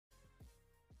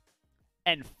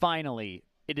And finally,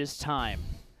 it is time.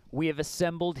 We have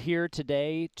assembled here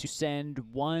today to send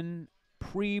one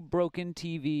pre-broken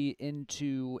TV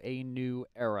into a new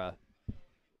era.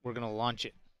 We're going to launch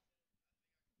it.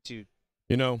 To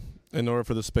You know, in order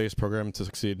for the space program to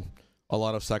succeed, a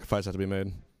lot of sacrifices have to be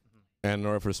made. And in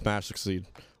order for Smash to succeed,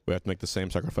 we have to make the same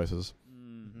sacrifices.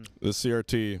 The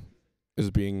CRT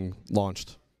is being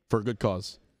launched for a good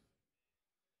cause.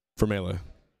 For Melee.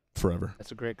 Forever.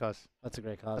 That's a great cause. That's a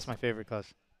great cause. That's my favorite cause.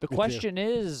 The question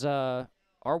is, are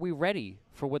we ready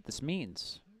for what this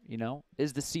means? You know,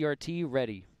 is the CRT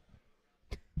ready?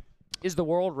 Is the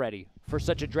world ready for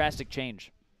such a drastic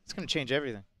change? It's going to change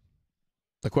everything.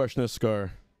 The question is,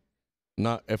 Scar,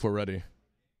 not if we're ready,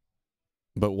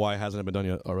 but why hasn't it been done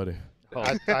yet already? Oh,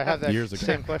 I have that Years ago.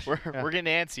 same question. We're getting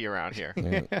antsy around here.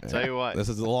 Yeah, Tell you what. This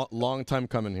is a long time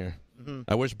coming here.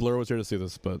 I wish Blur was here to see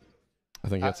this, but I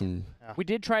think he had some... We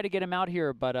did try to get him out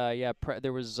here, but yeah,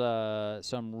 there was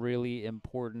some really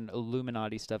important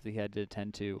Illuminati stuff that he had to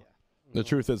attend to. The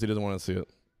truth is he doesn't want to see it.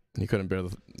 He couldn't bear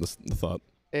the thought.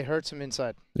 It hurts him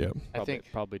inside. Yeah. I think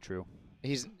probably true.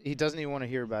 he doesn't even want to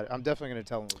hear about it. I'm definitely going to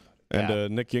tell him about it.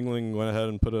 And Nick Yingling went ahead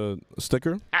and put a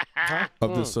sticker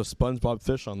of this SpongeBob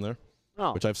fish on there,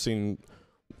 which I've seen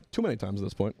too many times at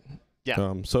this point. Yeah.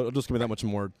 So it'll just give me that much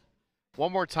more.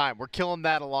 One more time. We're killing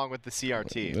that along with the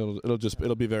CRT.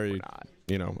 It'll be very,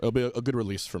 you know, it'll be a good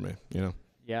release for me, you know.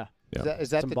 Yeah. Is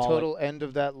that the total end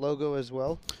of that logo as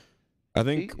well? I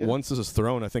think once this is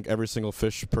thrown, I think every single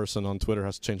fish person on Twitter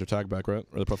has to change their tag back, right?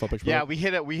 Or the profile picture. Yeah, we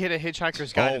hit a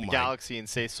Hitchhiker's Guide to the Galaxy and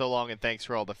say so long and thanks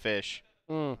for all the fish.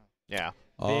 Yeah.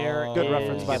 Good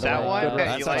reference, by the way. Is that one?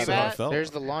 That's You like that?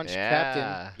 There's the launch captain.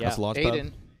 Yeah. That's launch Aiden.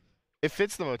 pad. It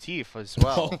fits the motif as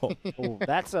well. Ooh,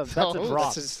 that's a Oh,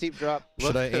 drop. That's a steep drop.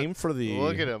 Should I aim for the...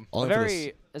 Look at him.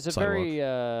 It's a very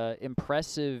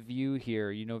impressive view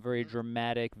here. You know, very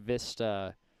dramatic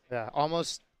vista. Yeah,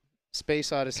 almost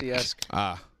Space Odyssey-esque.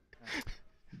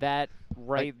 That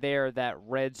right there, that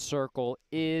red circle,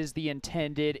 is the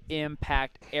intended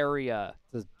impact area.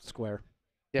 The square.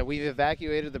 Yeah, we've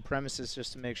evacuated the premises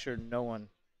just to make sure no one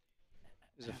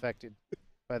is affected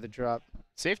by the drop.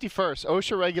 Safety first.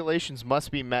 OSHA regulations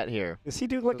must be met here. Does he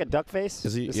do like a duck face?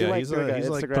 Is he? Does Yeah, like he's doing like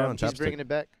Instagram? put on He's chapstick. bringing it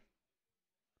back.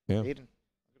 Yeah. Aiden.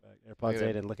 AirPods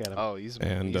Aiden, look at him. Oh, he's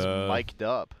And, mic'd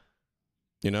up.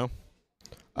 You know,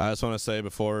 I just want to say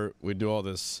before we do all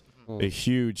this, a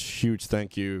huge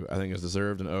thank you I think is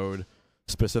deserved and owed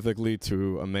specifically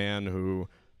to a man who,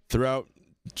 throughout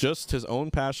just his own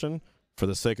passion for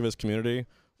the sake of his community,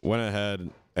 went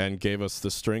ahead and gave us the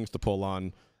strings to pull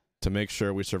on to make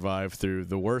sure we survive through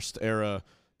the worst era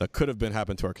that could have been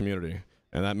happened to our community.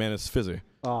 And that man is Fizzy.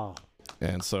 Oh.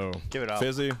 And so, Give it up.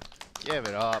 Fizzy, Give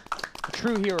it up. A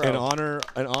true hero. in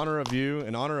honor of you,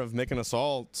 in honor of making us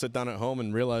all sit down at home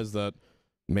and realize that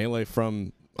Melee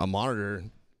from a monitor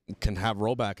can have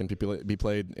rollback and be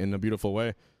played in a beautiful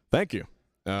way. Thank you.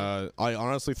 I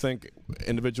honestly think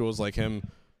individuals like him,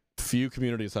 few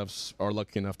communities are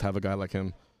lucky enough to have a guy like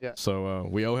him. Yeah. So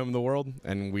we owe him the world,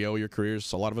 and we owe your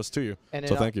careers, a lot of us, to you. And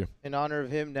so thank you. In honor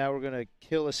of him, now we're going to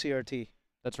kill a CRT.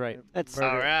 That's right. It's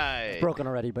All right. It's broken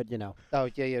already, but you know. Oh,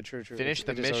 yeah, true. Finish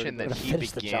the It is already mission that broken. he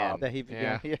Finish the began. job. That he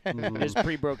began. Yeah. It is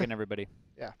pre-broken, everybody.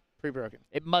 Yeah, pre-broken.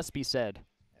 It must be said.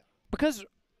 Because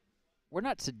we're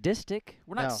not sadistic.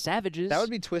 We're not No. savages. That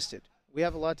would be twisted. We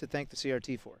have a lot to thank the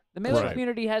CRT for. The Melee Right.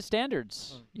 community has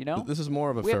standards, you know? This is more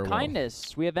of a We have farewell.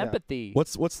 kindness. We have empathy.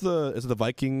 Is it the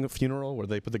Viking funeral where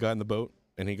they put the guy in the boat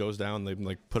and he goes down, they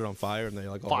like put it on fire and they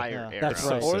like Fire all, era. That's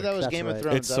right. Or that was That's Game of right.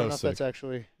 Thrones. It's I don't so know if sick. that's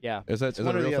actually. Yeah. Is that It's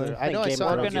one or a the real other. thing? I know I Game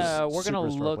saw of it. We're Thrones gonna is we're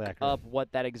gonna super look historically accurate. up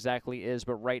what that exactly is,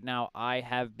 but right now I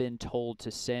have been told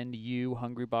to send you,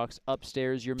 Hungrybox,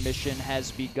 upstairs. Your mission has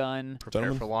begun. Prepare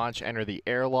Gentlemen. for launch. Enter the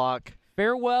airlock.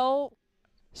 Farewell,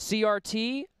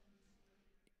 CRT.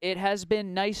 It has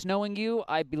been nice knowing you.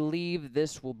 I believe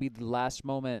this will be the last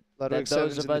moment Ludwig that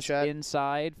those Sevens of in the us chat.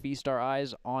 inside feast our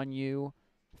eyes on you.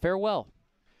 Farewell.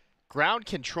 Ground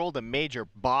control to major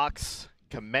box.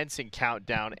 Commencing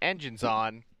countdown. Engines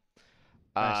on.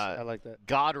 Nice. I like that.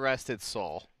 God rest its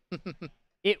soul.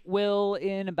 It will,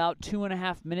 in about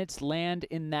 2.5 minutes, land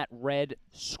in that red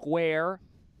square.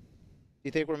 Do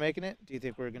you think we're making it? Do you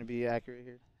think we're going to be accurate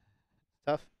here?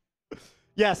 Tough?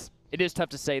 Yes. It is tough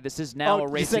to say. This is now Oh, a you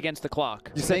race said- against the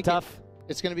clock. You said Think it- tough?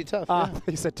 It's going to be tough.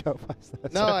 You said tough.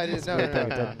 No, I didn't. No.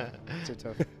 Yeah. It's a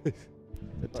tough.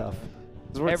 Tough.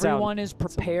 Everyone is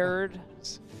prepared.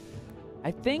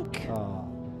 I think Oh.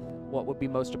 what would be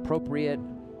most appropriate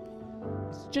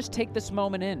is just take this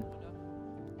moment in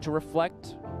to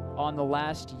reflect on the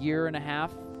last 1.5 years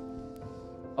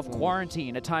of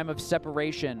quarantine, a time of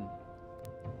separation.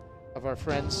 Of our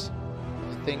friends.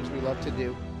 things we love to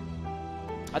do,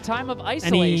 A time of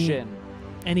isolation.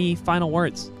 Any final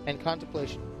words? and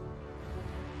contemplation.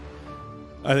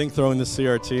 I think throwing the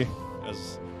CRT,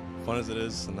 as fun as it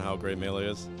is and how great Melee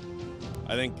is,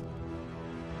 I think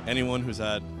anyone who's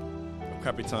had a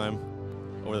crappy time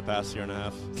over the past year and a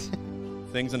half,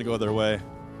 things didn't go their way,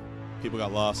 people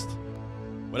got lost,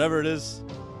 whatever it is,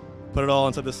 put it all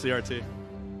inside the CRT.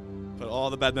 Put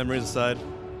all the bad memories aside,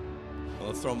 and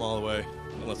let's throw them all away,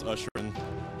 and let's usher in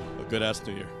a good-ass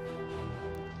New Year.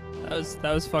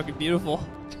 That was fucking beautiful.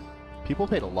 People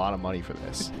paid a lot of money for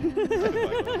this.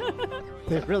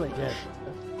 They really did.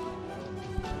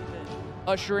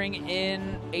 Ushering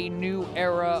in a new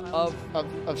era of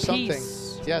Something.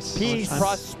 peace, Yes. Peace.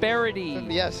 prosperity,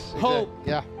 Yes. Hope.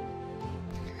 Yeah.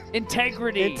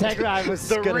 integrity, I was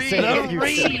The going to say read.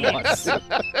 what you said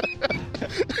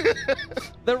once.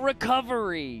 the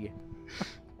recovery.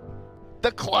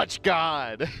 The clutch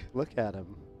god. Look at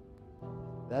him.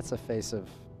 That's a face of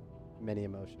many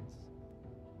emotions.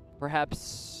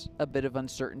 Perhaps a bit of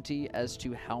uncertainty as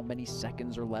to how many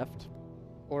seconds are left.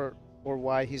 Or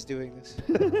why he's doing this.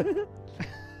 That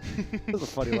was a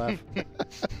funny laugh.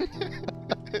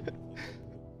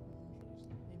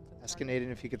 Ask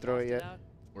Canadian if he could throw it yet.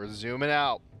 We're zooming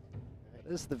out.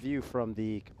 This is the view from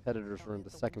the competitors' room, the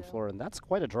second floor, and that's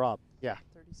quite a drop. Yeah.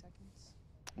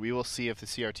 We will see if the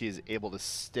CRT is able to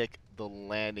stick the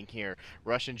landing here.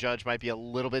 Russian judge might be a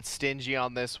little bit stingy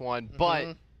on this one,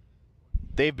 but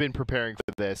they've been preparing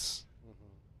for this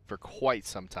for quite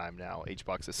some time now.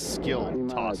 Hbox a skilled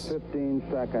tosser of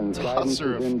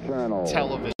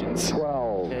televisions.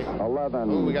 12, Okay.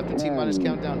 11, Oh, we got the 10, T-minus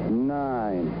countdown.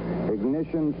 9,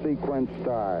 ignition sequence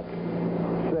start.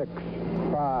 6,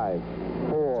 5,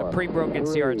 4, A pre-broken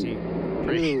 3, CRT.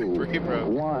 2, Pre-broke.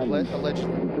 1, Allegedly.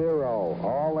 0.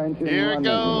 All engine Here it running.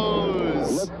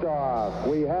 goes. Liftoff.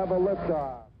 We have a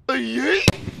liftoff.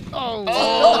 Oh.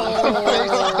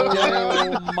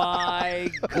 Oh my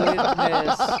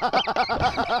goodness.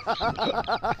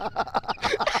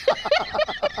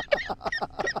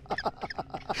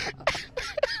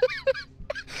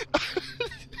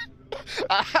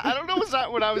 I don't know, was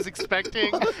that what I was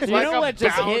expecting? You know what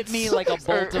just hit me like a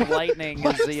bolt of lightning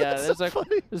is there's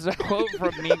a quote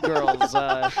from Mean Girls.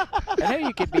 I know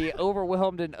you could be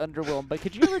overwhelmed and underwhelmed, but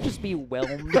could you ever just be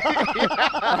whelmed?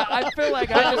 I feel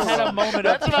like I just had a moment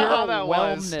That's of about pure how that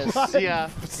was. whelmness. Yeah.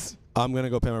 I'm going to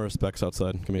go pay my respects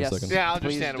outside. Give me Yes. a second. Yeah,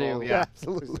 Please understandable. do. Yeah.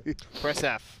 Absolutely. Press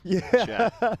F. Yeah.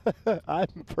 I'm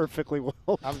perfectly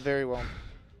well. I'm very well.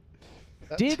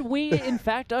 Did we, in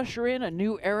fact, usher in a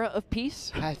new era of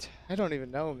peace? I don't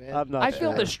even know, man. I'm not I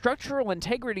feel sure. the structural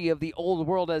integrity of the old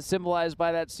world as symbolized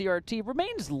by that CRT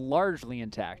remains largely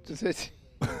intact.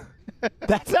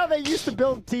 That's how they used to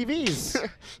build TVs.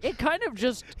 It kind of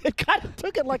just It kind of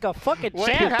took it like a fucking What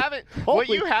champ.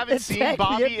 you haven't seen, attack the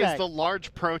Bobby, is impact. the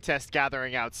large protest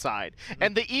gathering outside,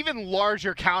 and the even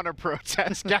larger counter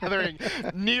protest gathering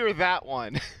near that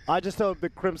one. I just hope the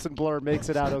Crimson Blur makes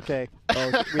it out okay.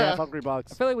 Oh, we have I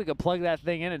Hungrybox. feel like we could plug that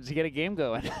thing in and to get a game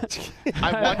going.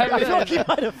 I I wonder. feel like you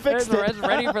might have fixed There's it.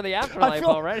 ready for the afterlife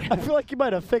already. I feel like you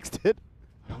might have fixed it.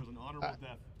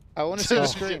 I want to see the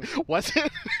screen. Was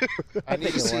it? I need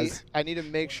think to it see. was. I need to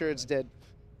make sure it's dead.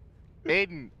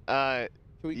 Aiden, Can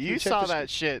we you check saw the that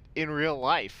shit in real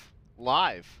life,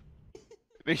 live.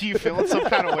 Are you feeling some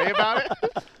kind of way about it?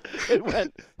 It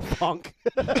went funk.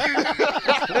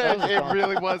 It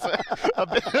really was a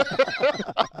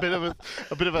bit of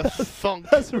a thunk.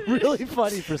 That's really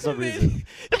funny for some reason.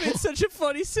 It made such a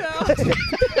funny sound.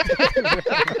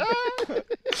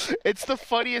 It's the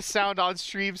funniest sound on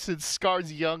stream since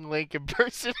Scar's Young Link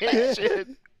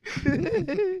impersonation.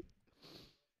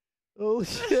 Oh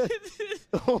shit!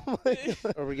 Oh my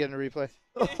god! Are we getting a replay?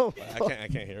 Oh, I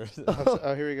can't hear it.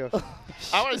 Oh, here we go.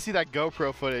 I want to see that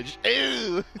GoPro footage.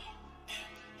 Ew.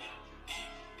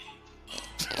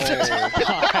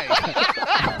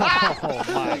 Oh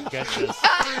my goodness.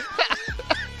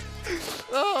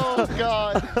 Oh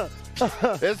god.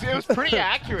 It was pretty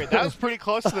accurate. That was pretty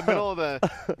close to the middle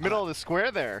of the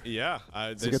square there. Yeah,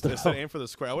 they good to said know. aim for the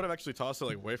square. I would have actually tossed it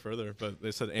like way further, but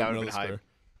they said aim That for would've the been hype. square.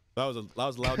 That was a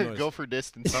loud noise. Go for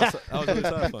distance. that was really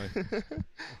satisfying.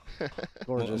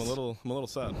 gorgeous. I'm a little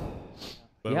sad,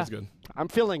 but it Yeah. was good. I'm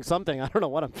feeling something. I don't know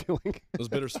what I'm feeling. It was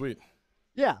bittersweet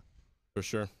Yeah. for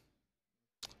sure.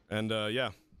 And yeah,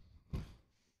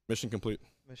 mission complete.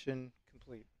 Mission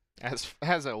complete.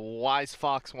 As a wise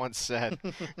fox once said,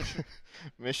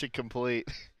 mission complete.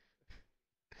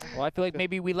 Well, I feel like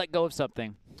maybe we let go of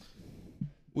something.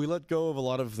 We let go of a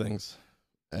lot of things,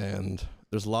 and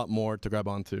there's a lot more to grab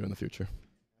onto in the future.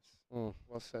 Well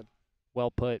said.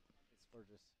 Well put.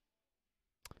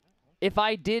 If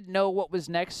I did know what was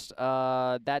next,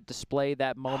 that display,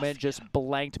 that moment, just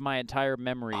blanked my entire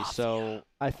memory. So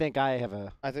I think I have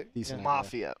a I think decent idea.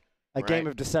 Mafia. A game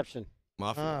right? of deception,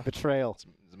 Mafia. betrayal.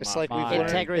 It's like we've My learned.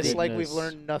 Integrity. It's like we've goodness.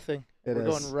 learned nothing. It We're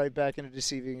is. going right back into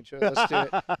deceiving each other. Let's do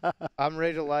it. I'm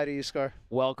ready to lie to you, Scar.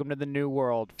 welcome to the new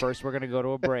world. First, we're gonna go to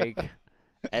a break,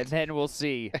 and then we'll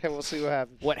see We'll see what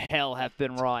happens. what hell hath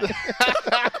been wrought.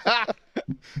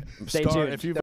 Stay Scar, tuned. if you've